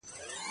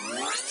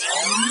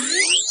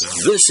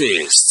This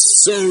is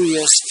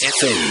Sirius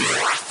FM.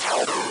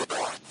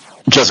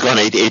 Just gone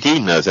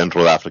 8:18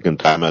 Central African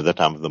time at the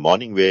time of the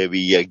morning, where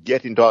we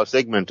get into our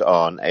segment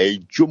on a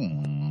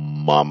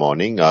Jummah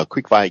morning.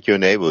 Quick fire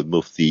Q&A with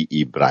Mufti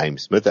Ebrahim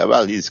Smith.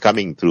 Well, he's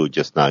coming through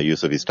just now.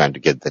 Yusuf is trying to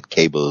get that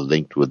cable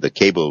linked with the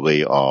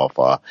cableway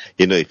of,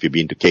 if you've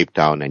been to Cape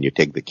Town and you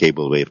take the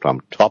cableway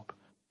from top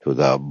to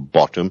the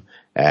bottom,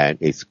 and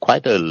it's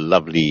quite a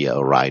lovely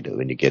ride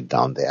when you get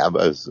down there. I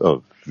was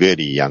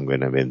very young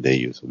when I went there,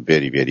 Yusuf,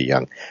 very, very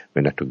young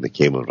when I took the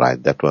cable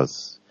ride. That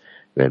was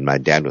when my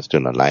dad was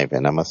still alive,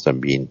 and I must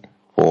have been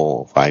 4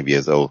 or 5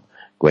 years old,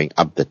 going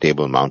up the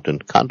Table Mountain.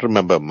 Can't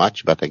remember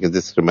much, but I can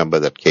just remember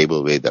that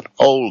cableway, that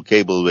old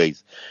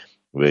cableways,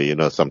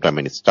 where, sometime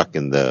when it's stuck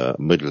in the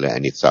middle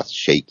and it starts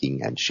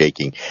shaking and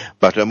shaking.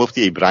 But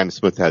Mufti Ebrahim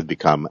Smith has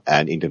become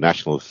an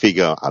international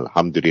figure,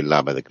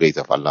 alhamdulillah, by the grace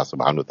of Allah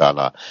subhanahu wa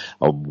ta'ala.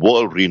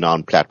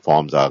 World-renowned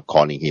platforms are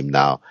calling him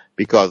now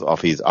because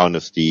of his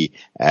honesty,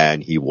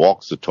 and he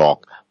walks the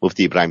talk.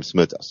 Mufti Ebrahim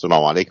Smith,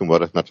 assalamu alaikum wa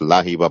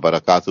rahmatullahi wa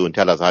barakatuh, and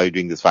tell us how you're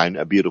doing this fine,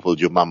 a beautiful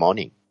Jummah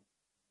morning.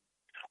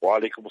 Wa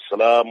alaikum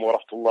assalam wa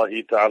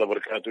rahmatullahi ta'ala wa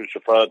barakatuh,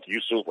 Shafat,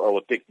 Yusuf,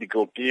 our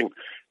technical team,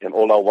 and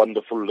all our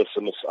wonderful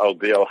listeners out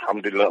there.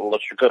 Alhamdulillah, Allah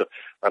shukr.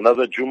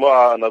 Another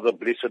Jummah, another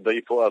blessed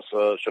day for us,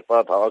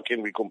 Shafat. How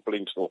can we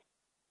complain so?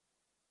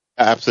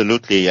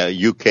 Absolutely.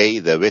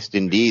 UK, the West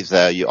Indies,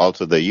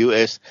 also the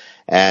US,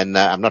 and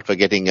I'm not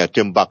forgetting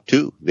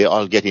Timbuktu. They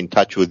all get in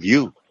touch with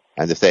you,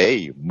 and they say,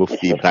 hey,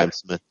 Mufti Ebrahim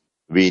Smith,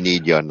 we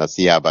need your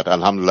nasiha. But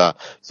alhamdulillah,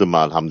 summa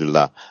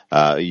alhamdulillah,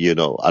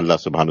 Allah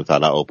subhanahu wa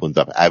ta'ala opens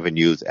up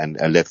avenues and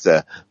lets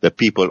the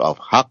people of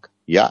Haqq,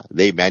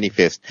 they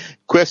manifest.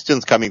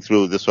 Questions coming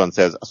through. This one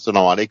says,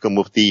 assalamu alaikum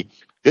Mufti.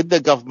 Did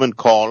the government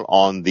call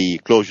on the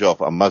closure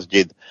of a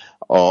masjid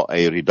or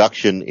a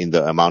reduction in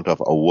the amount of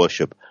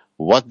worship?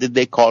 What did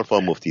they call for,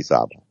 Mufti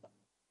Saab?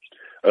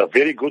 A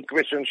very good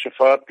question,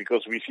 Shafat,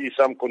 because we see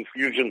some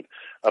confusion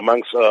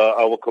amongst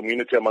our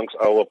community, amongst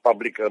our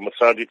public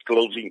masajid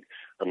closing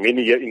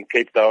many here in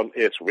Cape Town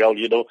as well,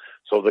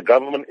 So the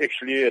government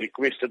actually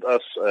requested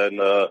us and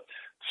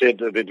said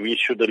that we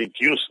should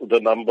reduce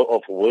the number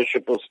of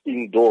worshippers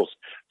indoors.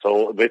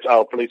 So that's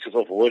our places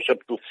of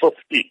worship to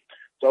 50.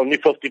 So only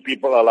 50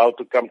 people are allowed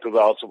to come to the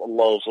house of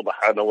Allah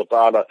subhanahu wa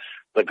ta'ala.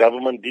 The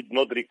government did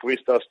not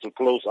request us to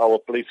close our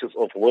places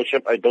of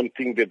worship. I don't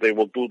think that they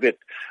will do that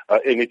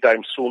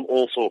anytime soon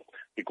also,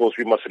 because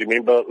we must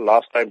remember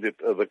last time that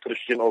the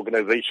Christian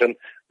organization,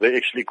 they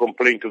actually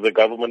complained to the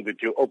government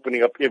that you're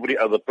opening up every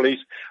other place,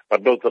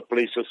 but not the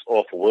places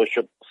of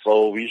worship.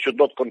 So we should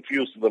not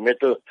confuse the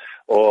matter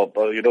or,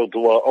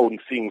 do our own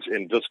things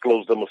and just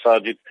close the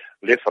masajid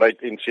left,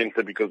 right, and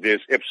center, because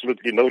there's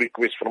absolutely no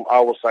request from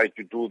our side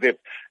to do that.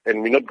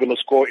 And we're not going to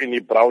score any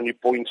brownie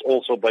points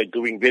also by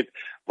doing that,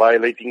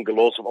 violating the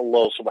laws of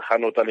Allah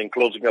subhanahu wa ta'ala and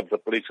closing up the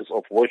places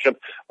of worship.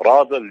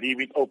 Rather,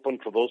 leave it open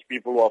for those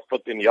people who are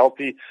fit and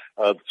healthy,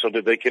 so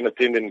that they can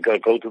attend and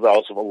go to the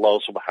house of Allah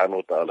subhanahu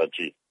wa ta'ala.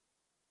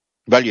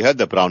 Well, you heard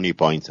the brownie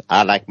points.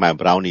 I like my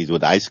brownies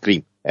with ice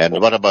cream.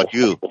 And what about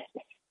you,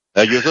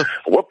 Yusuf?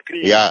 Whipped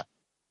cream. Yeah,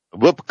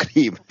 whipped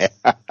cream.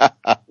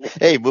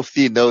 Hey,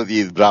 Mufti knows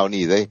these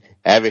brownies, eh?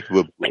 Have it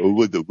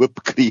with the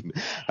whipped cream.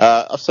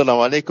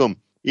 Assalamu alaikum.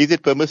 Is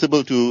it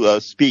permissible to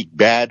speak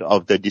bad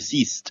of the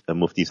deceased,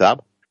 Mufti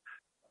Saab?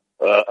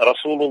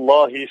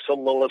 Rasulullah sallallahu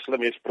alaihi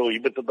wasallam has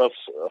prohibited us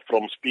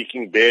from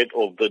speaking bad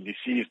of the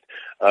deceased.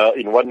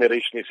 In one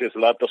narration he says,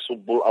 La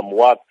tasubbul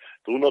amwat,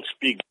 do not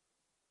speak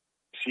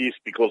deceased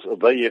because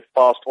they have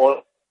passed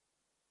on.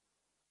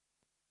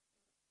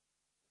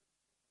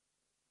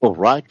 All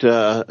right.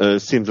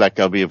 Seems like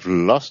we have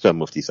lost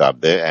Mufti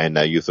Saab there, and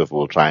Yusuf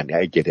will try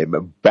and get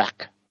him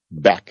back,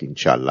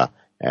 inshallah.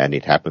 And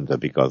it happens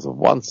because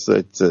once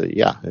it's,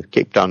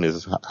 Cape Town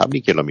is how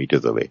many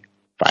kilometers away?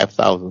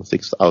 5,000,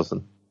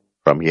 6,000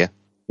 from here?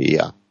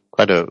 Yeah,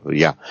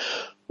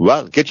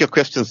 Well, get your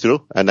questions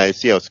through, and I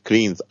see our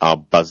screens are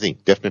buzzing,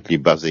 definitely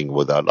buzzing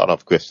with a lot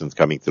of questions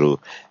coming through.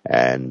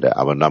 And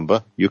our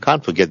number, you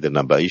can't forget the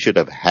number. You should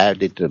have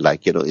had it in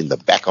the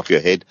back of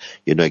your head.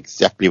 You know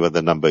exactly what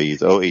the number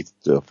is,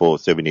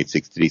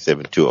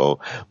 08478637720.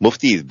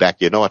 Mufti is back.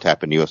 You know what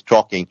happened? He was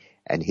talking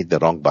and hit the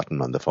wrong button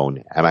on the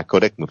phone. Am I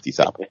correct, Mufti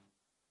Saab?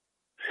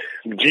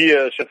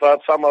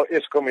 Shafat, somehow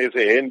ESCOM has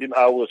a hand in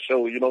our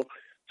show,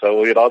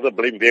 so we rather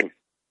blame them.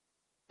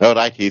 All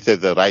right, he says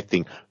the right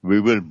thing.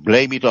 We will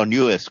blame it on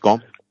you,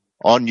 ESCOM.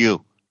 On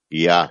you.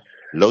 Yeah.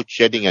 Load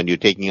shedding and you're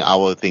taking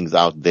our things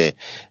out there.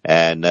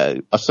 And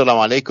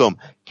assalamu alaikum.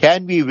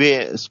 Can we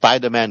wear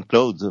Spider-Man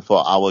clothes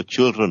for our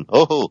children?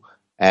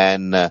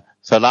 And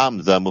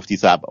salams, Mufti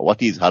Saab.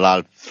 What is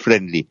halal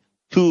friendly?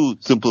 2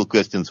 simple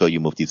questions for you,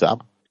 Mufti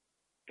Saab.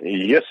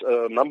 Yes,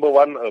 number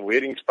one,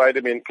 wearing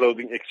Spider-Man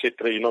clothing,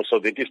 etc. So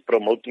that is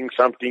promoting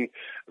something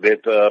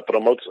that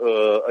promotes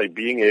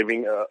being a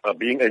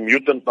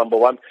mutant, number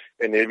one,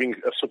 and having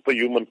a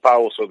superhuman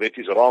power. So that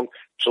is wrong.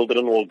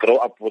 children will grow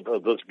up with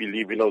this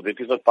belief. That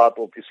is not part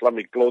of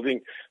Islamic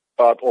clothing,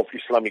 part of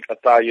Islamic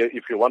attire.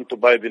 If you want to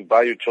buy, then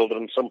buy your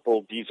children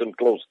simple, decent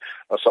clothes.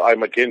 So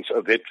I'm against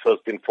that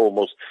first and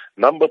foremost.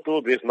 Number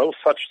two, there's no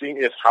such thing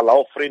as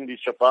halal-friendly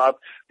shafaat,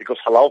 because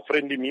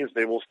halal-friendly means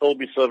they will still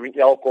be serving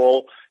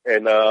alcohol,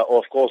 and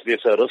of course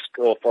there's a risk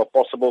of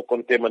possible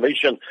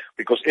contamination,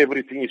 because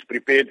everything is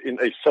prepared in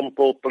a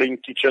simple, plain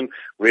kitchen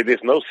where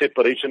there's no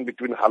separation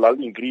between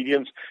halal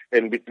ingredients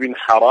and between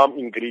haram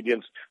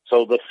ingredients.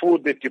 So the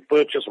food that you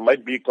purchase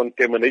might be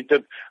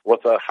contaminated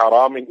with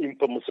haram and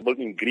impermissible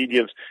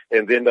ingredients,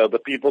 and then the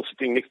people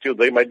sitting next to you,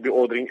 they might be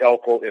ordering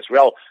alcohol as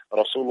well.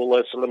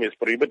 Rasulullah ﷺ has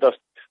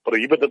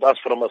prohibited us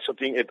from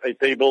sitting at a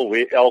table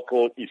where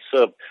alcohol is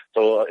served.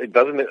 So it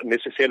doesn't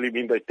necessarily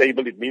mean a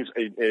table, it means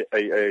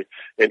an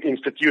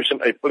institution,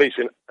 a place,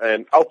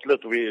 an outlet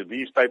where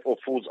these type of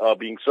foods are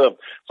being served.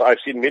 So I've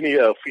seen many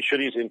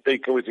fisheries and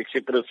takeaways,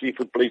 etc.,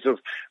 seafood places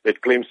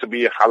that claims to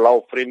be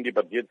halal friendly,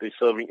 but yet they're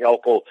serving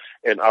alcohol,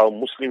 and our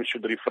Muslims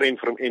should refrain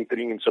from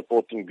entering and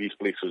supporting these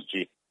places,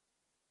 G.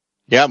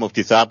 Yeah,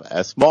 Mufti Saab,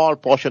 a small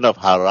portion of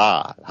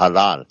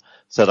halal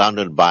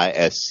surrounded by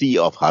a sea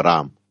of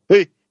haram.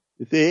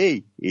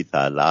 Hey, it's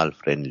halal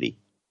friendly.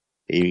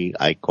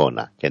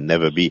 Icona can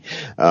never be.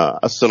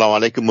 Assalamu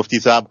alaikum, Mufti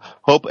Saab.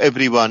 Hope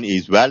everyone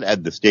is well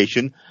at the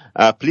station.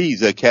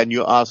 Please, can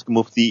you ask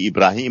Mufti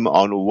Ebrahim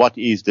on what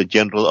is the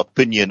general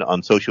opinion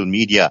on social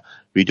media?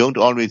 We don't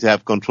always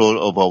have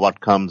control over what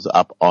comes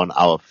up on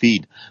our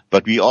feed,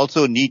 but we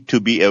also need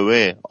to be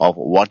aware of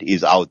what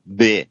is out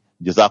there.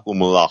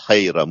 Jazakumullah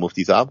khaira,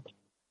 Mufti Saab.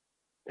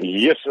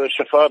 Yes,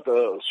 Shafat,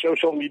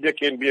 social media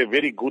can be a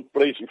very good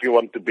place if you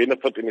want to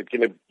benefit, and it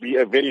can be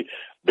a very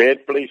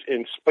bad place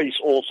and space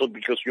also,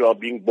 because you are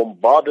being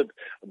bombarded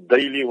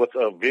daily with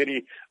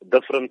very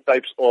different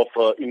types of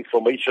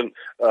information.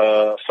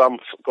 Some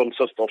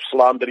consist of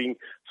slandering,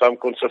 some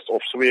consist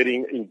of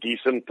swearing,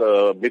 indecent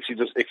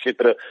messages,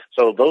 etc.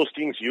 So those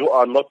things, you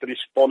are not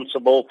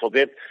responsible for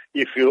that.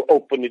 If you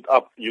open it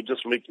up, you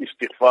just make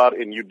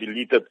istighfar and you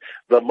delete it.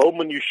 The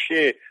moment you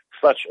share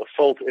such a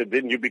fault, and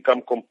then you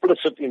become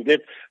complicit in that,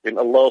 then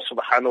Allah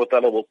subhanahu wa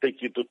ta'ala will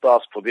take you to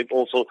task for that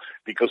also,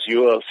 because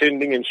you are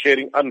sending and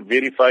sharing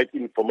unverified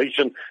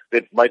information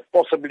that might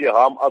possibly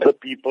harm other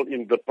people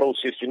in the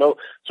process,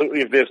 So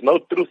if there's no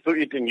truth to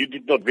it and you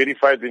did not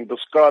verify, then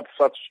discard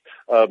such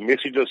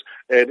messages.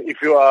 And if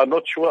you are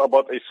not sure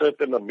about a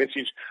certain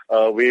message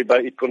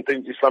whereby it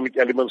contains Islamic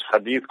elements,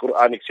 hadith,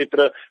 Quran,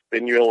 etc.,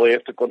 then you will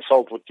have to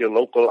consult with your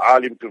local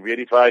alim to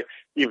verify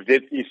if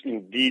that is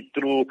indeed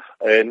true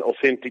and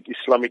authentic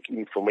Islamic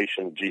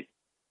information, G.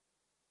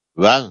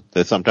 Well,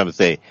 they sometimes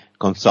say,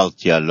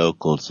 consult your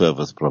local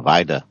service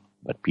provider.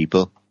 But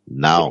people,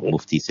 now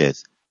Mufti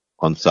says,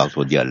 consult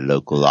with your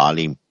local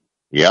alim.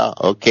 Yeah,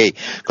 okay.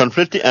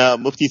 Mufti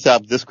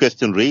Saab, this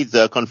question reads,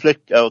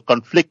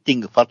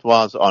 conflicting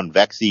fatwas on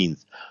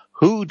vaccines.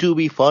 Who do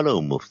we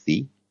follow,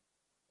 Mufti?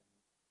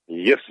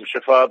 Yes,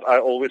 Shafat, I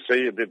always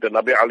say that the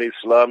Nabi alayhi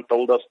salam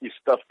told us,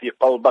 istafti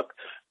qalbak,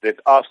 that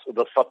ask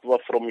the fatwa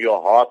from your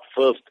heart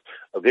first.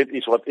 That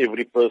is what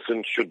every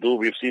person should do.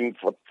 We've seen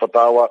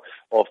fatwa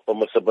of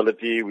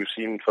permissibility, we've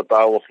seen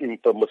fatwa of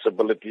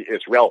impermissibility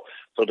as well.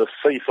 So the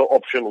safer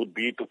option would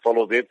be to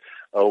follow that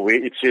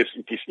where it says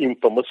it is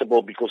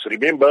impermissible, because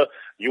remember,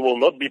 you will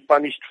not be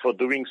punished for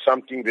doing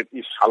something that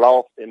is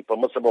halal and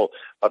permissible,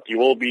 but you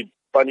will be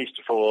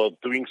punished for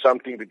doing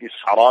something that is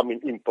haram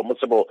and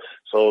impermissible.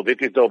 So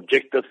that is the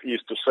objective, is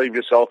to save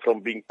yourself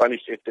from being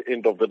punished at the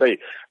end of the day.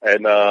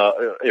 And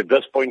at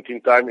this point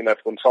in time, and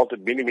I've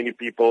consulted many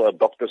people,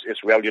 doctors as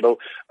well,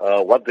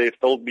 what they've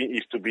told me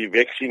is to be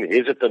vaccine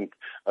hesitant.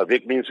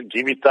 That means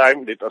give it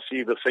time, let us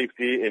see the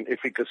safety and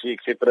efficacy,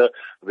 etc.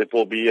 That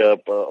will be,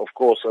 of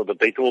course, the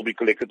data will be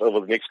collected over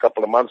the next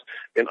couple of months.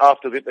 And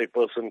after that, a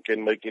person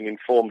can make an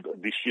informed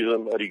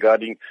decision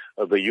regarding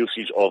the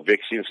usage of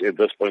vaccines at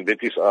this point.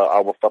 That is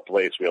our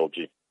fatwa as well,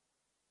 G.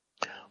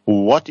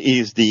 What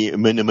is the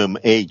minimum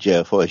age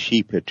for a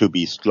sheep to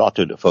be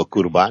slaughtered for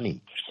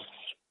Qurbani?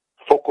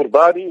 For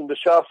Qurbani, in the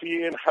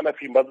Shafi'i and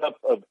Hanafi madhab,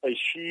 a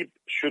sheep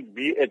should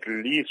be at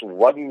least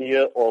 1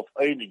 year of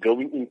age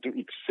going into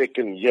its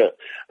second year.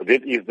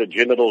 That is the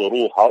general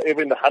rule.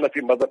 However, in the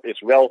Hanafi madhab as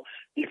well,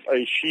 if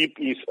a sheep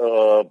is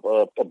a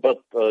bit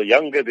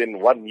younger than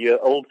 1 year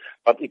old,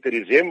 but it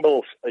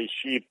resembles a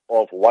sheep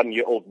of 1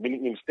 year old,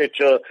 meaning in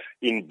stature,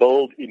 in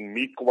build, in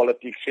meat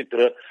quality,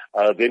 etc.,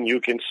 then you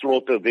can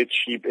slaughter that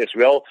sheep as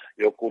well.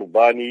 Your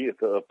Qurbani,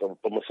 the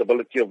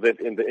permissibility of that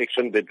in the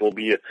action, that will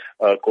be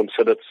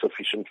considered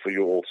sufficient for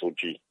you also,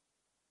 G.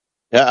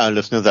 Yeah,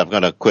 listeners, I've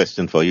got a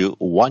question for you.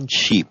 One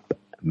sheep,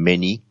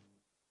 many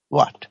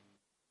what?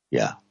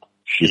 Yeah.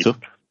 Sheep. Yusuf?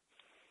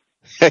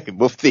 Hey,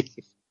 Mufti,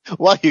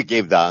 why you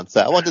gave the answer?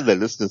 I wanted the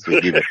listeners to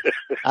give it.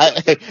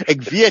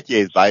 Ek weet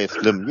jy is baie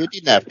slim. You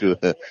didn't have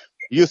to.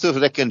 Yusuf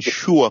reckon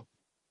sure.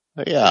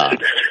 Yeah.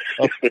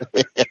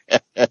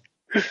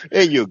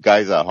 Hey, you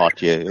guys are hot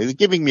here. He's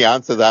giving me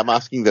answers. I'm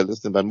asking the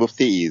listener, but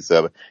Mufti is,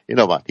 you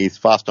know what, he's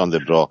fast on the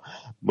draw.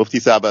 Mufti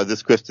Sahaba,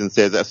 this question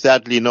says,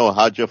 sadly no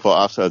Hajj for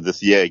us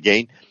this year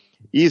again.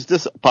 Is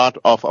this part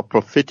of a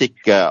prophetic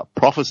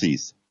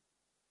prophecies?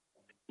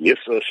 Yes,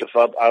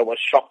 Shafat, I was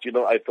shocked.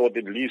 I thought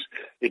at least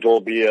it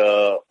will be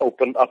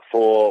opened up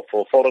for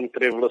foreign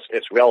travelers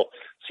as well,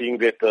 seeing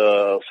that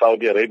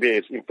Saudi Arabia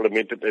has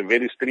implemented a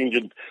very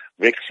stringent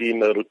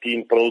vaccine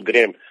routine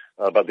program.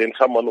 But then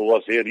someone who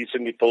was there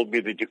recently told me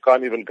that you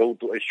can't even go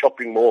to a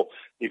shopping mall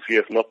if you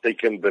have not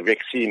taken the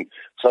vaccine.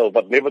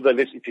 But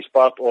nevertheless, it is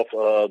part of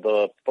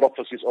the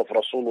prophecies of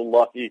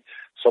Rasulullah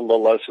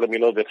sallallahu alaihi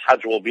wasallam, that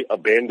Hajj will be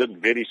abandoned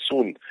very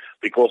soon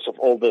because of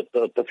all the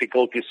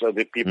difficulties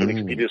that people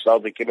experience now.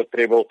 They cannot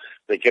travel,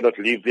 they cannot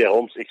leave their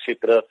homes,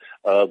 etc.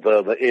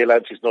 The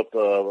airlines is not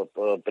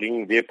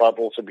bringing their part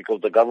also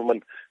because the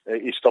government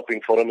is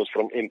stopping foreigners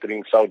from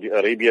entering Saudi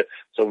Arabia.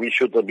 So we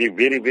should be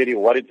very, very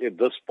worried at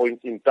this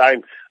point in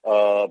time,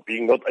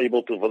 being not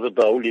able to visit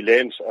the Holy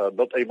Lands,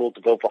 not able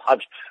to go for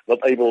Hajj, not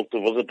able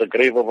to visit the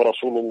grave of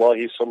Rasulullah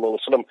sallallahu alaihi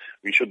wasallam.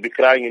 We should be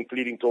crying and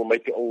pleading to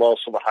Almighty Allah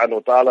subhanahu wa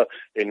ta'ala,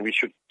 and we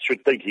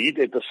should take heed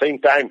at the same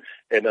time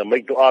and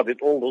make dua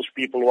that all those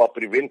people who are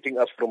preventing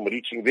us from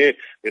reaching there,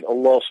 that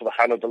Allah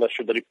subhanahu wa ta'ala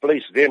should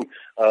replace them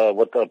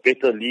with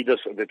better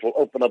leaders that will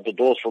open up the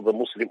doors for the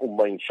Muslim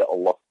Ummah,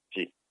 inshaAllah.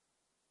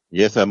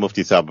 Yes,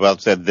 Mufti Saab, well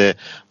said there.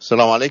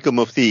 Assalamu alaikum,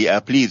 Mufti.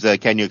 Please,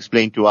 can you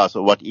explain to us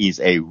what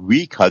is a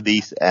weak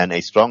hadith and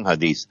a strong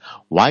hadith?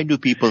 Why do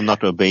people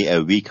not obey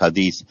a weak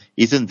hadith?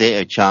 Isn't there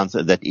a chance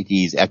that it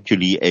is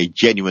actually a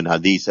genuine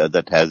hadith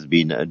that has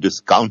been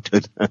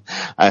discounted?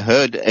 I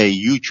heard a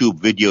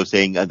YouTube video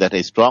saying that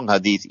a strong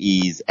hadith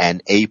is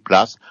an A+,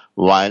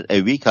 while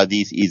a weak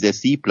hadith is a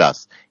C+.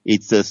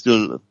 It's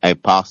still a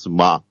pass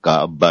mark,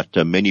 but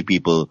many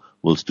people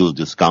will still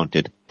discount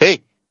it.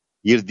 Hey!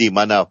 Yirdi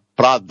Mana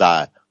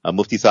Prada.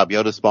 Mufti Saab,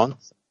 your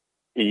response?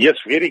 Yes,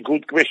 very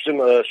good question,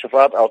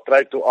 Shafat. I'll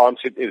try to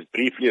answer it as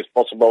briefly as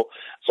possible.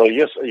 So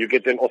yes, you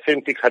get an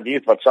authentic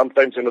hadith, but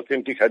sometimes an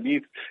authentic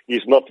hadith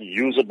is not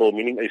usable,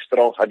 meaning a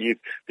strong hadith,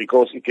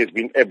 because it has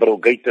been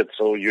abrogated.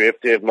 So you have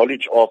to have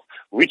knowledge of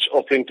which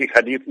authentic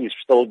hadith is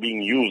still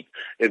being used.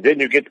 And then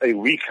you get a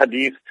weak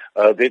hadith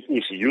that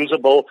is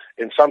usable,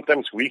 and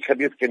sometimes weak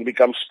hadith can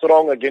become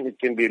strong again. It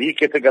can be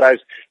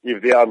recategorized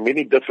if there are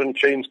many different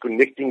chains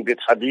connecting that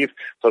hadith,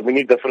 so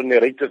many different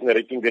narrators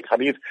narrating that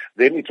hadith,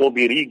 then it will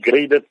be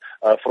regraded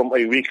from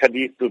a weak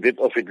hadith to that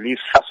of at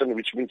least Hasan,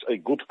 which means a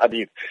good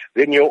hadith.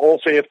 Then you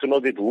also have to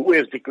know that who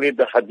has declared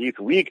the hadith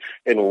weak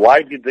and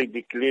why did they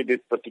declare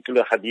that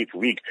particular hadith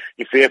weak.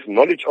 If you have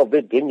knowledge of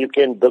that, then you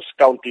can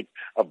discount it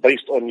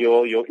based on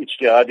your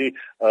ijtihadi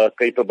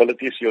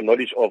capabilities, your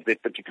knowledge of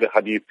that particular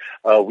hadith.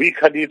 Weak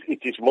hadith, it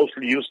is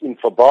mostly used in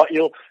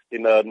fada'il,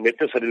 in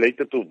matters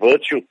related to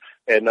virtue,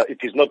 and it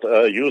is not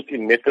used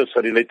in matters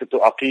related to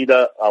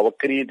aqidah, our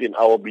creed, and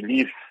our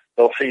belief,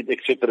 tawheed,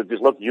 etc. It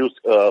is not used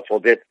for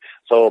that.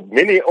 So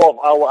many of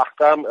our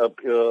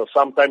ahkam,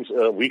 sometimes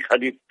weak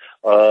hadith,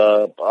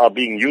 are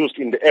being used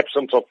in the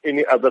absence of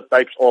any other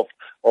types of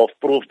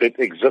proof that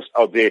exist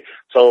out there.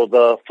 So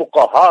the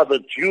fuqaha, the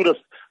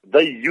jurists,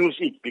 they use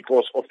it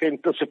because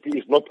authenticity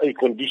is not a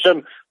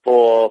condition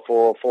for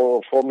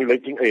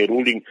formulating a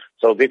ruling.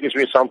 So that is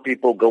where some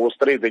people go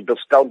astray. They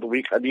discount the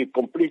weak hadith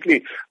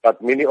completely. But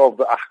many of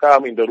the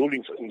ahkam in the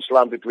rulings in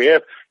Islam that we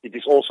have, it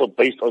is also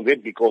based on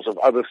that because of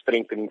other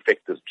strengthening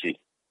factors.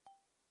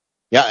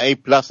 Yeah, A+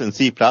 and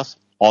C+,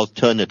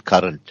 alternate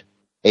current,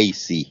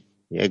 AC.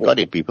 Yeah, got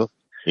it, people.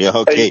 Yeah,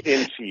 okay.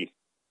 ANC.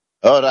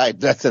 All right,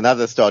 that's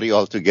another story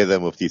altogether,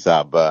 Mufti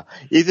Saab.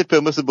 Is it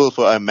permissible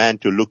for a man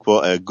to look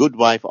for a good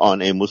wife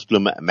on a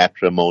Muslim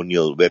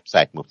matrimonial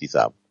website, Mufti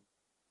Saab?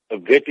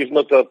 That is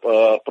not an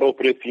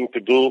appropriate thing to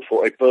do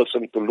for a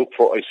person to look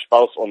for a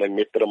spouse on a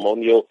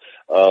matrimonial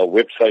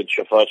website,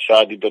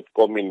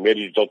 shafatshadi.com and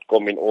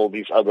marriage.com and all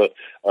these other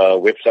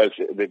websites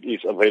that is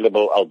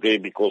available out there,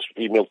 because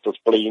females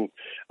displaying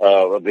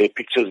their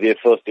pictures there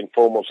first and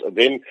foremost.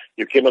 Then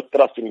you cannot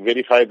trust and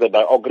verify the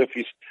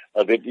biographies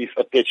that is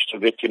attached to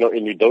that,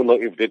 and you don't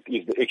know if that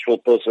is the actual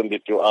person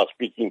that you are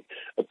speaking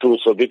to.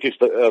 So that is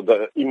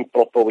the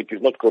improper, it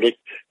is not correct.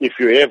 If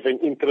you have an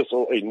interest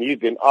or a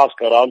need, then ask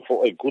around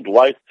for a good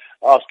wife,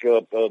 ask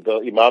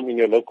the imam in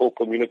your local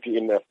community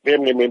and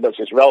family members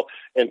as well,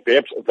 and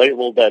perhaps they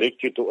will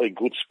direct you to a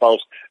good spouse.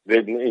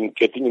 Then in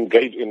getting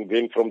engaged, and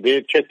then from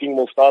there chatting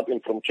will start,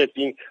 and from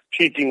chatting,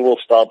 cheating will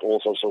start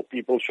also. So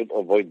people should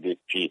avoid that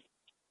cheat.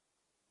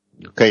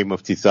 Okay,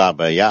 Mufti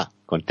Saab, yeah,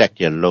 contact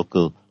your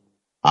local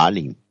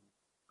alim,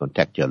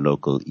 contact your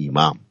local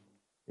imam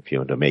if you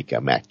want to make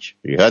a match.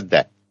 You heard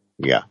that?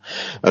 Yeah.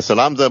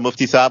 Salamza,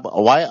 Mufti Saab,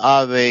 why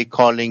are they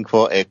calling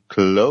for a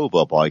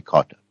clover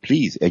boycott?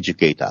 Please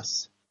educate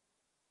us.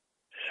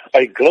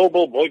 A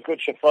global boycott,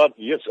 Shafat,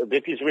 yes,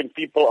 that is when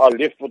people are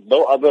left with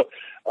no other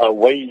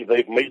way.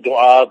 They've made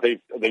dua, they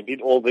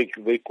did all they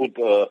could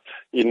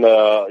in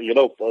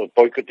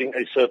boycotting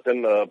a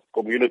certain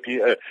community,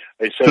 a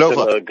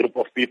certain group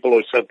of people,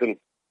 or a certain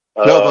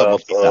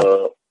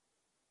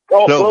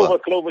Clover,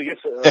 Clover, yes,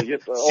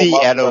 yes.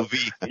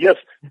 C-L-O-V. Yes.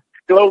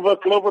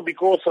 Clover,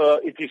 because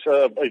it is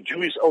a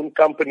Jewish-owned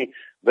company.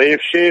 They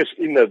have shares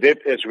in that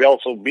as well.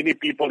 So many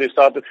people, they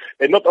started,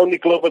 and not only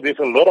Clover, there's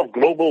a lot of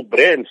global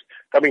brands.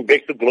 Coming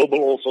back to global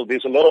also,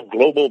 there's a lot of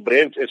global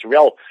brands as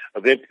well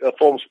that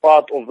forms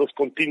part of this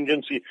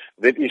contingency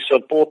that is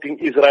supporting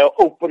Israel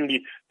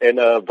openly. And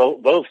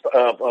those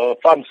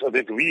funds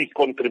that we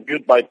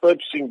contribute by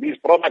purchasing these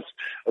products,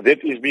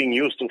 that is being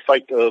used to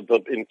fight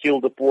and kill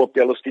the poor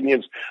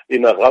Palestinians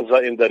in Gaza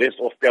and the rest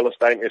of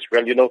Palestine as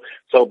well,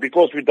 So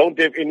because we don't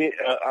have any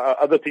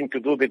other thing to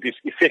do that is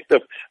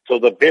effective, so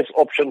the best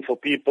option for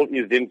people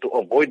is then to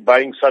avoid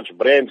buying such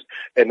brands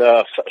and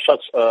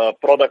such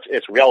products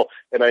as well.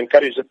 And I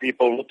encourage the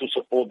people not to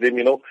support them,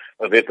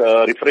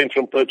 that refrain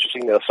from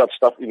purchasing such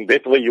stuff. In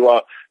that way, you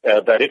are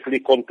directly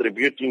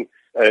contributing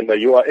and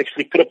you are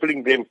actually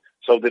crippling them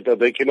so that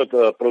they cannot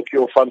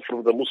procure funds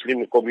from the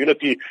Muslim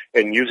community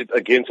and use it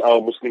against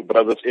our Muslim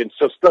brothers and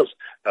sisters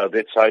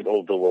that side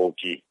of the world.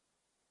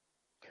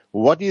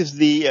 What is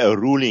the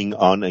ruling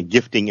on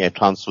gifting a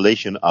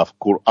translation of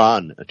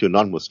Quran to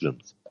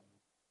non-Muslims?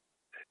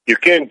 You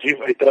can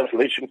give a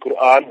translation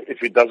Quran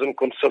if it doesn't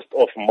consist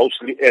of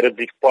mostly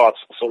Arabic parts.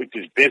 So it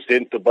is best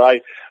then to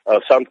buy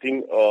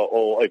something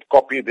or a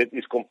copy that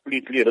is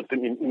completely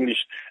written in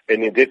English.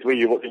 And in that way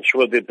you will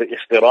ensure that the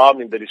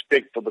ihtiram and the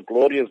respect for the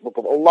glorious book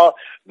of Allah,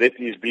 that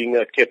is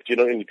being kept,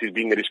 and it is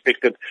being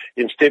respected,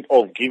 instead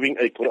of giving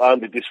a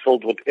Quran that is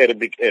filled with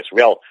Arabic as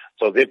well.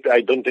 So that I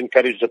don't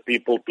encourage the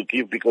people to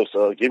give, because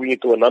giving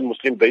it to a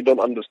non-Muslim, they don't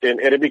understand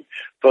Arabic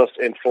first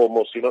and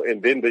foremost,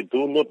 and then they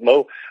do not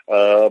know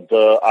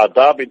the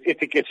adab and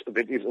etiquette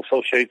that is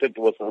associated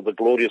with the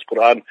glorious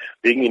Quran,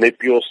 being in a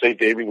pure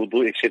state, having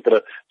wudu,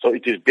 etc. So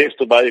it is best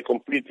to buy a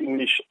complete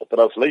English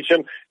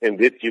translation, and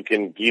that you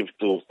can give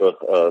to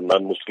the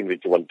non-Muslim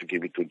that you want to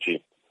give it to.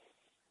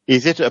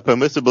 Is it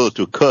permissible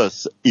to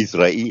curse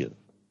Israel?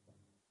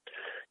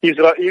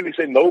 Israel is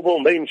a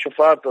noble name,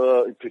 Shafat.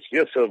 It is,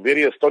 yes,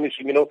 very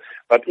astonishing,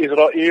 but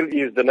Israel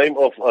is the name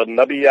of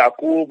Nabi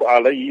Yaqub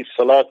alayhi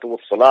salatu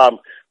wassalam.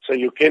 So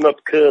you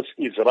cannot curse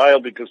Israel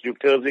because you're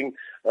cursing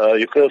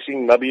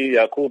Nabi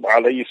Yaqub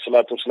alayhi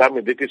salatu wasalam,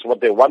 and that is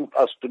what they want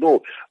us to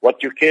do.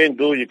 What you can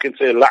do, you can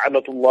say,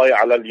 La'natullahi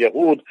ala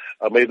al-Yahud,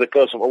 may the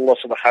curse of Allah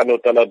subhanahu wa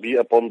ta'ala be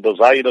upon the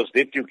Zionists,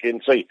 that you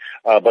can say,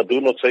 but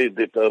do not say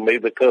that may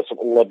the curse of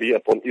Allah be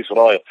upon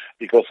Israel,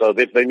 because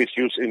that name is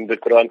used in the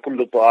Quran,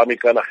 Kullu ta'ami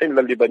kana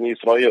hillan li bani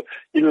Israel,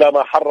 illa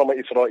ma harrama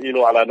Israelu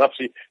ala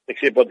nafsi,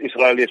 except what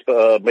Israel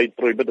has made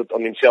prohibited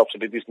on himself, so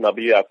that is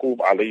Nabi Yaqub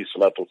alayhi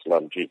salatu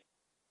wasalam.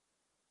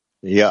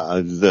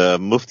 Yeah, the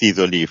Mufti is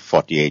only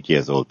 48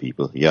 years old,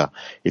 people. Yeah.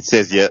 It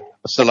says here,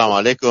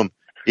 Assalamu alaikum.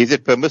 Is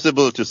it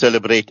permissible to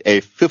celebrate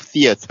a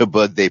 50th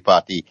birthday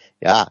party?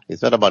 Yeah,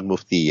 it's not about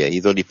Mufti.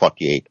 He's only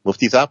 48.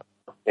 Mufti Saab?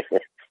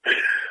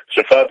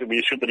 Shafat,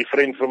 we should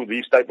refrain from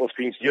these type of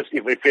things. Yes,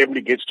 if a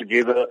family gets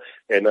together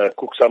and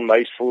cook some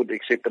nice food,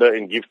 etc.,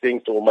 and give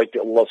thanks to Almighty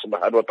Allah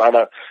subhanahu wa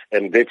ta'ala,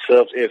 and that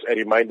serves as a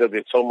reminder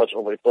that so much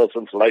of a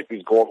person's life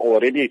is gone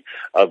already,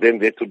 then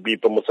that would be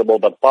permissible.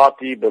 But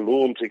party,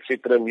 balloons,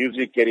 etc.,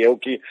 music,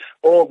 karaoke,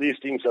 all these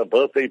things,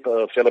 birthday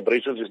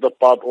celebrations is not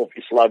part of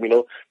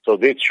Islam, so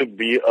that should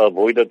be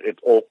avoided at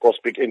all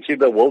costs. And see,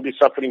 the world is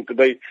suffering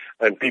today,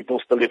 and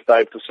people still have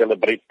time to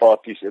celebrate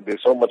parties, and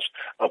there's so much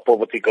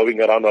poverty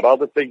going around. I'd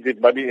rather take that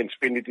money and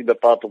spend it in the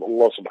path of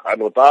Allah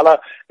subhanahu wa ta'ala,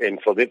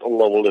 and for that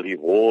Allah will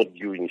reward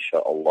you,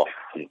 inshaAllah.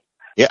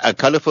 Yeah, a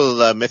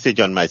colorful message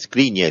on my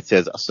screen here. It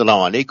says,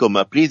 Assalamu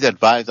alaikum. Please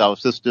advise our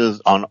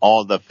sisters on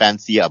all the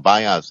fancy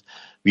abayas.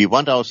 We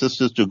want our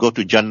sisters to go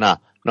to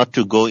Jannah, not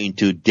to go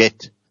into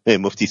debt.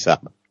 Mufti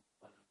Saab.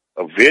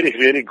 A very,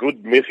 very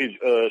good message,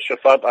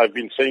 Shafat. I've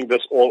been saying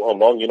this all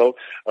along,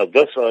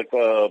 this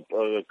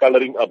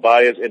coloring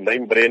abayas and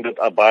name-branded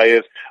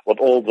abayas with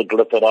all the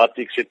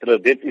glitterati, etc.,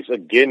 that is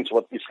against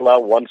what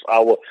Islam wants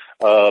our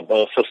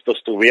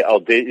sisters to wear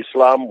out there.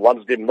 Islam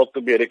wants them not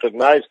to be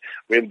recognized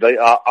when they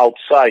are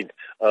outside.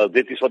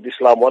 That is what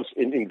Islam wants,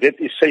 and that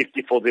is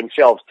safety for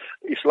themselves.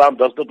 Islam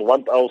does not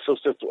want our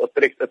sisters to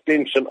attract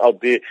attention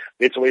out there.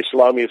 That's why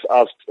Islam has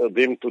asked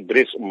them to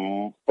dress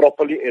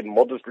properly and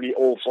modestly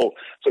also.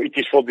 So it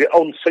is for their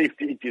own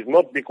safety. It is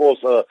not because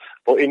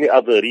for any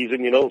other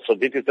reason, So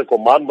that is the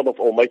commandment of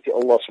Almighty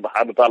Allah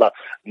subhanahu wa ta'ala.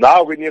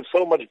 Now when you have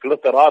so much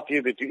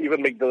glitterati that you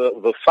even make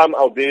the sun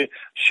out there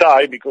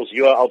shy because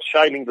you are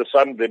outshining the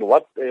sun, then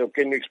what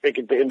can you expect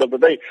at the end of the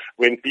day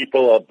when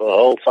people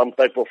hurl some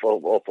type of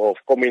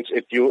comments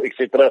at you,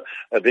 etc.,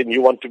 then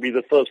you want to be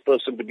the first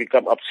person to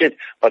become upset,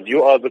 but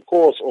you are the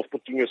cause of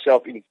putting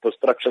yourself in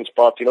destruction's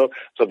path,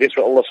 So that's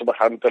why Allah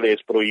subhanahu wa ta'ala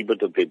has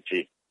prohibited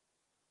that.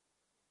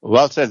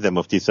 Well said there,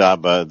 Mufti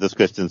Saab. This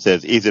question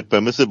says, is it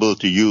permissible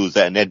to use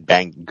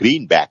Netbank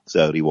Greenbacks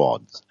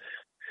rewards?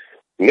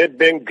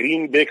 Netbank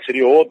Greenbacks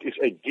reward is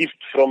a gift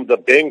from the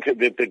bank that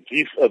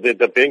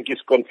the bank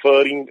is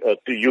conferring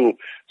to you.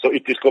 So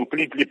it is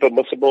completely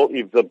permissible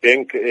if the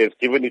bank has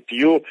given it to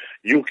you.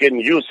 You can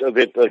use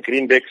that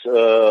Greenbacks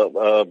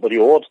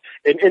rewards,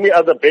 and any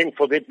other bank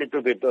for that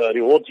matter that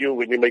rewards you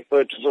when you make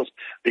purchases,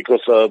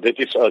 because that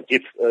is a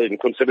gift and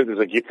considered as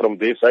a gift from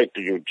their side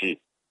to you.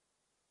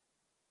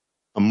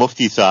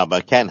 Mufti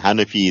Sahib, can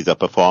Hanafis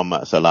perform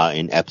Salah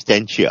in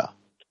absentia?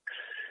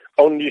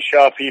 Only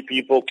Shafi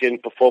people can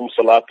perform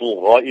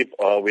Salatul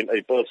Ghaib when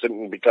a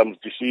person becomes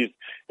deceased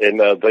and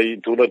they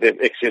do not have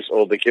access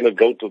or they cannot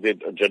go to the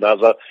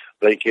janazah.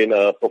 They can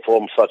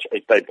perform such a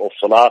type of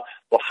Salah.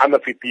 For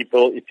Hanafi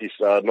people, it is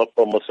not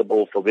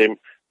permissible for them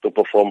to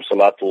perform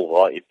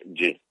Salatul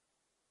Ghaib.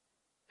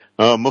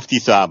 Mufti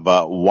Sahib,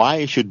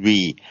 why should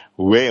we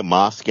wear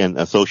mask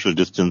and social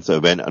distance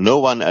when no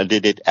one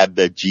did it at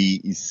the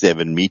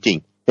G7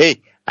 meeting?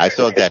 Hey, I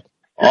saw that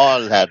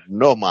all had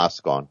no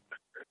mask on.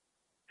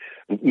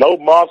 No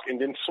mask and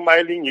then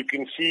smiling. You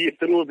can see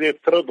through their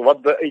throat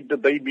what they ate the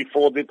day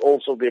before that.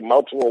 Also, their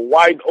mouths were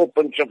wide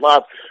open,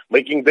 Shafaat,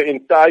 making the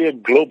entire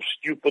globe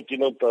stupid,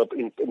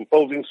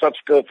 imposing such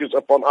curfews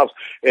upon us.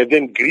 And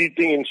then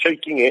greeting and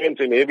shaking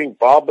hands and having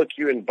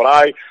barbecue and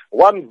braai.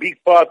 One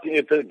big party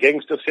at the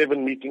Gangster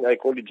 7 meeting. I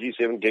call it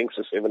G7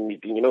 Gangster 7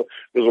 meeting.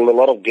 There's a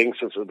lot of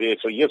gangsters there.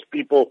 So yes,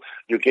 people,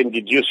 you can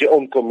deduce your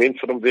own comments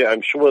from there.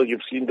 I'm sure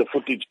you've seen the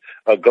footage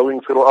going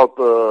throughout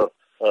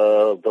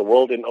the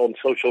world and on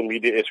social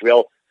media as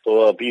well.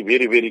 So be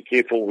very, very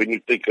careful when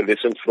you take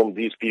lessons from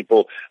these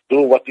people.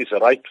 Do what is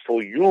right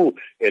for you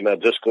and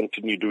just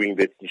continue doing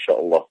that,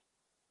 inshallah.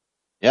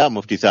 Yeah,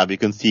 Mufti Sahib, you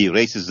can see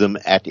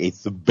racism at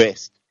its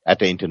best at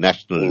the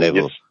international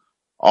level. Yes.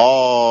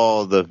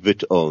 All the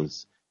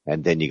Vitos,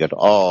 and then you got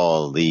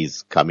all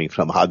these coming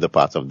from other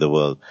parts of the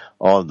world.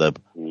 All the,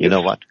 you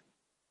know what?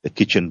 The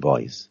kitchen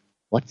boys.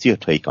 What's your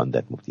take on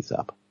that, Mufti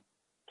Sahib?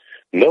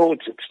 No,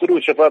 it's true,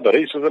 Shafa. The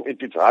racism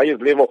at its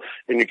highest level,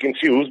 and you can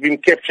see who's been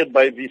captured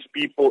by these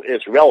people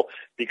as well.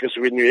 Because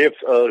when you have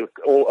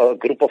a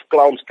group of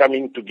clowns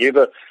coming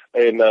together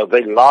and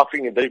they're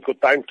laughing and they've got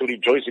time to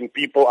rejoice and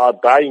people are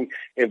dying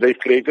and they've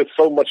created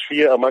so much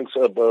fear amongst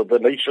the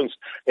nations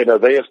and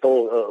they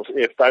still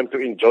have time to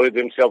enjoy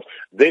themselves.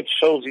 That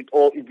shows it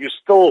all. If you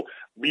still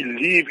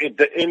believe at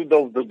the end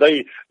of the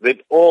day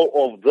that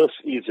all of this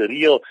is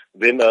real,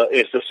 then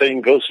as the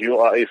saying goes, you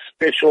are a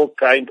special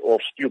kind of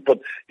stupid.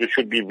 You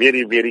should be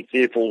very, very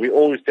careful. We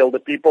always tell the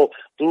people,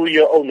 do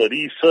your own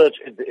research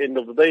at the end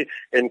of the day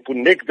and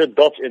connect the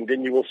dots, and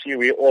then you will see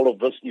where all of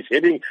this is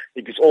heading.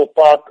 It is all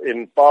part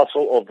and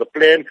parcel of the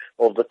plan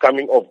of the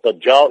coming of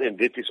Dajjal, and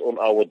that is on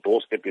our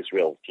doorstep as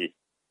well. Okay.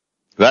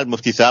 Well,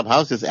 Mufti Sahib,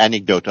 how's this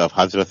anecdote of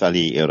Hazrat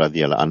Ali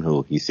radiallahu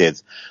anhu? He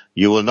says,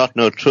 you will not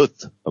know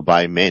truth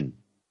by men.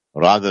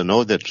 Rather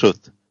know the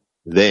truth.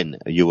 Then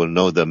you will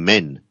know the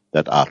men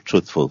that are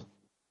truthful.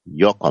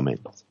 Your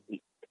comments.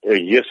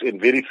 Yes,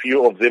 and very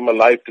few of them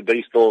alive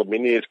today, still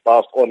many has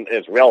passed on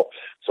as well.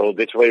 So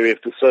that's why we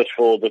have to search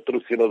for the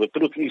truth. The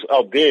truth is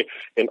out there,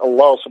 and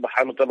Allah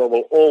subhanahu wa ta'ala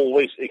will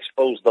always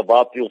expose the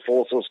batil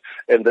forces,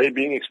 and they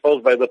being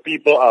exposed by the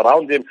people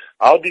around them.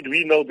 How did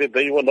we know that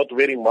they were not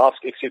wearing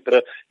masks,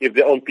 etc., if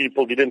their own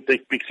people didn't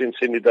take pics and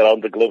send it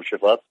around the globe,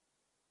 Shafat?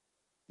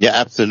 Yeah,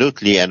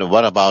 absolutely. And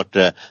what about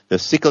the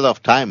sickle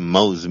of time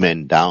mows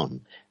men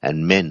down,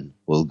 and men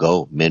will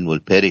go, men will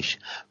perish.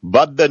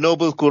 But the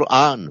noble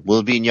Quran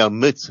will be in your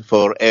midst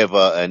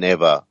forever and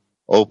ever.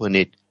 Open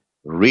it,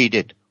 read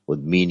it with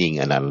meaning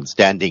and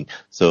understanding.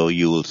 So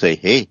you will say,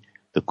 hey,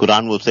 the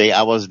Quran will say,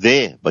 I was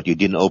there, but you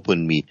didn't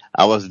open me.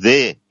 I was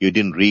there, you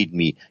didn't read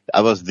me.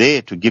 I was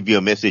there to give you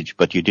a message,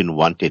 but you didn't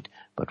want it.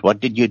 But what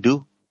did you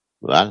do?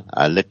 Well,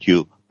 I'll let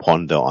you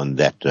ponder on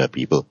that,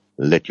 people.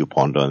 Let you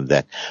ponder on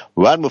that.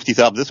 Well, Mufti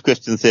Sahib, this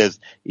question says,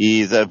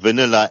 is a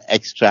vanilla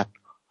extract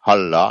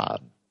halal?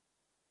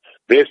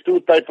 There's two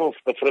types of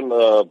different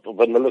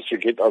vanillas you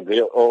get out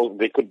there, or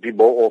there could be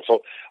more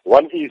also.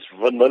 One is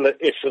vanilla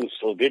essence,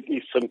 so that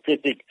is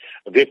synthetic,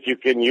 that you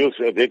can use,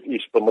 that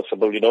is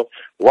permissible,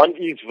 One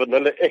is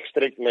vanilla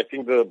extract, and I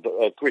think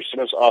the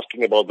question is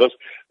asking about this.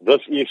 This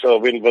is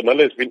when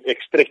vanilla has been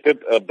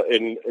extracted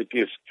and it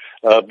is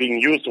being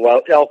used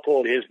while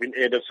alcohol has been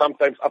added,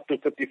 sometimes up to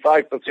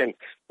 35%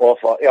 of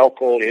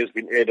alcohol has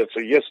been added. So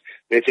yes,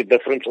 there's a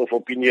difference of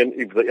opinion.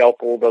 If the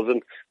alcohol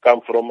doesn't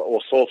come from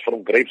or source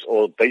from grapes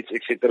or dates,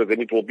 etc., then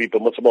it will be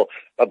permissible.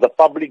 But the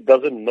public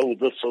doesn't know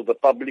this, so the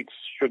public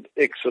should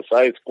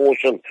exercise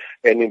caution.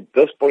 And in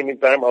this point in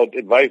time, I would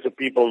advise the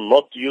people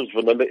not to use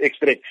vanilla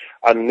extract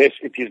unless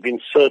it has been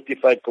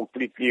certified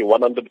completely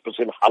 100%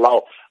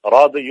 halal.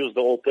 Rather use the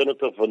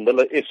alternative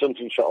vanilla essence,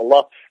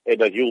 inshallah,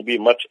 and you'll be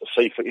much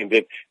safer in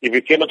that. If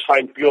you cannot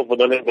find pure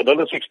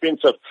vanilla is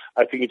expensive.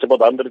 I think it's about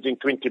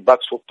 $120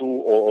 for two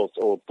or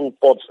two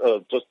pots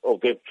just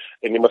of that.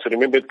 And you must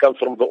remember it comes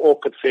from the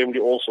orchid family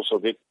also, so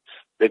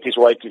that is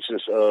why it is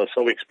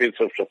so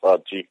expensive,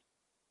 Shafat ji.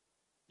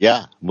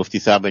 Yeah, Mufti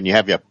Sahib, when you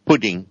have your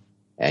pudding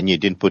and you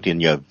didn't put in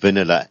your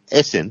vanilla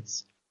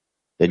essence,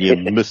 then you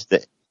missed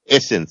the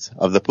essence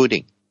of the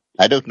pudding.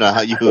 I don't know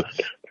how you...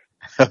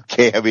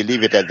 Okay, we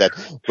leave it at that.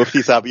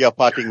 Mufti Sahib, your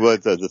parting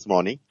words this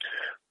morning.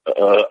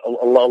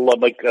 Allah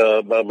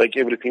make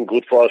everything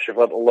good for us,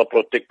 Shafat. Allah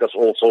protect us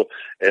also,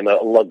 and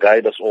Allah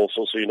guide us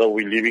also. So,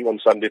 we're leaving on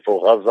Sunday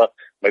for Gaza.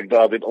 Make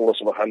dua that Allah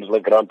subhanahu wa ta'ala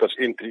grant us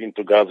entry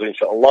into Gaza,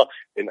 inshallah,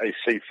 and a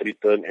safe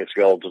return as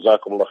well.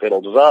 Jazakumullah khair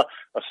al-jazaa.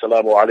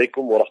 Assalamu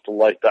alaikum wa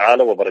rahmatullahi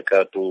ta'ala wa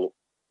barakatuh.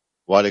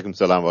 Wa alaikum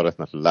salam wa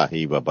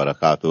rahmatullahi wa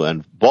barakatuh.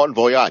 And bon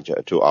voyage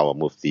to our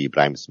Mufti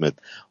Ebrahim Smith.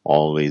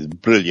 Always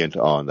brilliant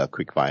on the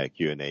quickfire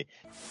Q&A.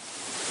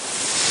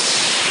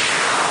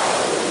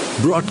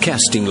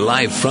 Broadcasting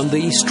live from the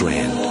East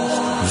Rand.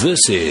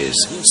 This is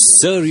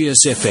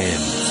Sirius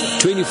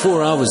FM.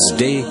 24 hours a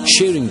day,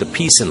 sharing the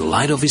peace and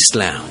light of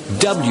Islam.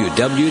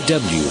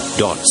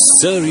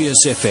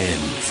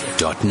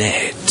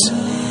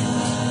 www.siriusfm.net